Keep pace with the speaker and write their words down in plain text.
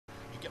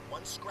get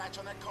one scratch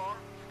on that car,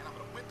 and I'm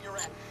gonna whip your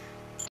ass.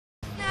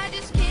 I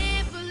just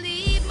can't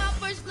believe my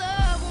first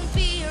love won't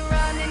be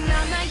around, and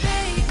I'm like,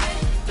 baby,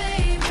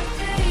 baby,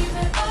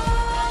 baby,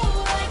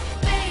 oh, like,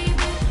 baby,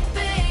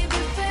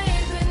 baby,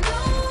 baby, no,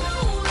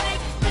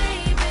 like,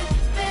 baby,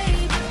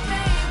 baby,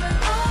 baby,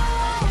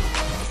 oh,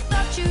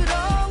 thought you'd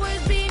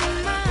always be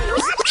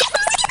mine.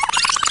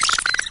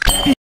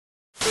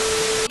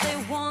 They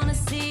wanna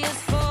see us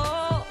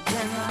fall,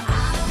 then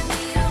I don't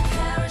need a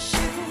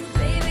parachute,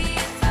 baby,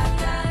 if I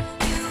got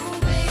you,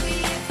 baby,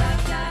 if I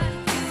got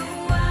you,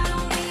 I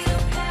don't need a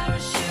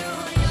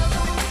parachute, you're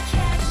gonna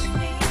catch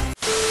me.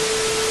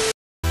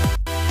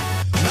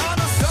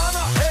 나는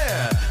선어해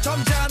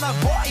점잖아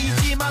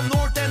보이지만 놀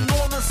땐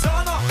노는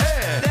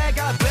선어해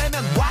내가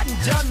되면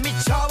완전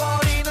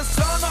미쳐버리는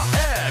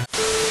선어해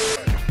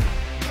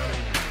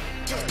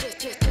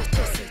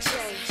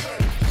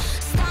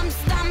Stomp,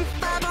 stomp,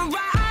 I've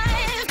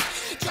arrived.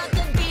 Drop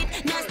the beat,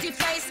 nasty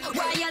face,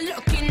 while you're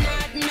looking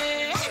at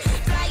me.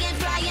 Flying,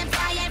 flying,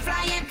 flying,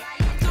 flying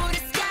through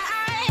the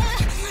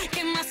sky.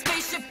 In my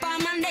spaceship,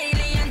 I'm an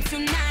alien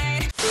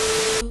tonight.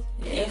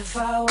 If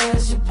I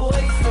was your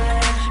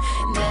boyfriend,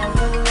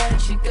 never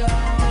let you go.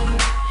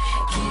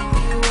 Keep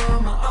you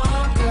on my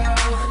arm, girl.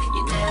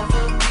 You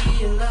never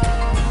be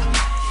alone.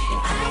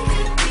 I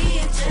could be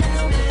a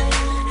gentleman,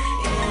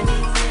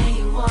 anything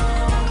you want.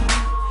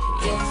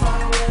 If I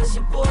was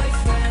your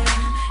boyfriend,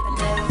 I'd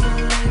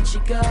never let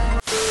you go.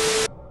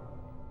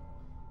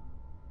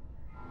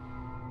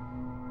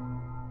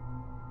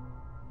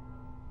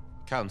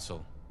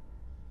 Council.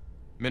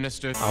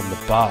 Minister. I'm the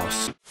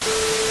boss.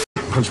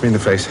 Punch me in the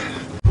face.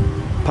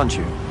 Punch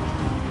you.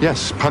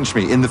 Yes, punch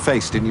me in the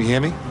face. Didn't you hear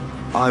me?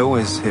 I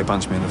always hear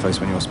punch me in the face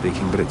when you're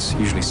speaking, but it's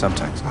usually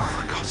subtext. Oh,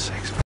 for God's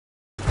sakes.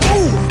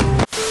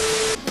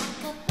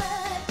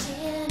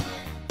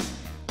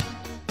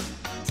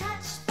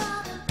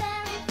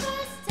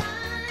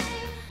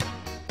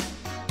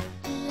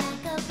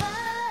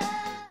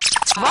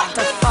 What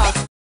the fuck?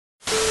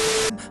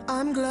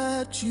 I'm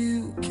glad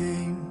you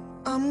came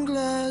I'm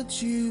glad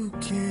you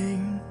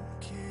came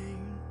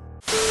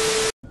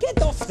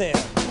Get off there!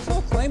 There's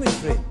no climbing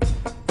frame.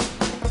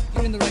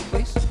 You're in the right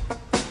place.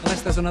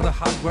 Unless there's another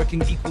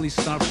hard-working, equally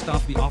starved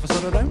staffy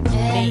officer around. Do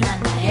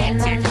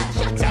anything!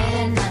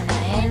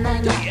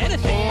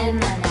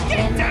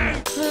 Get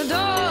down! The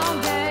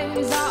dog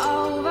days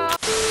are over.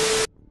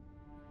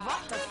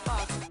 What the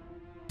fuck?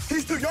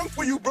 He's too young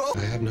for you, bro. I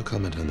have no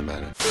comment on the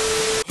matter.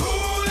 Who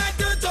let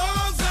the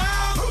dogs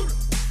out?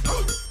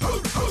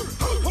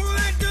 Who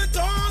let the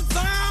dogs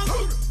out?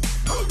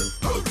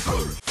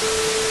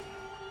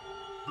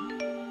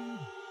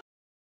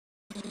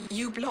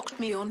 You blocked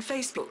me on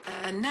Facebook,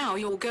 and now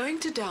you're going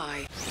to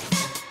die.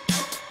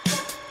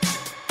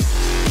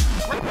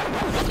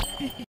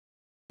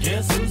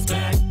 Guess who's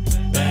back?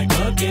 Back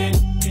again.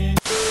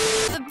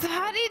 The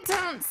party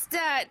don't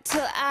start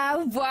till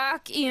I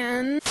walk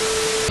in.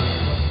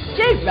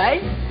 Excuse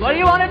me, what do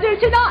you want to do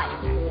tonight?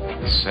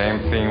 Same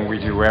thing we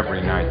do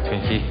every night,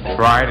 Pinky.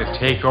 Try to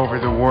take over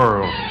the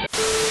world.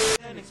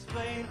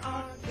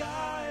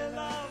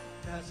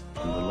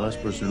 I'm the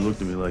last person who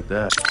looked at me like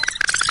that.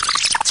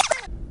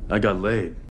 I got laid.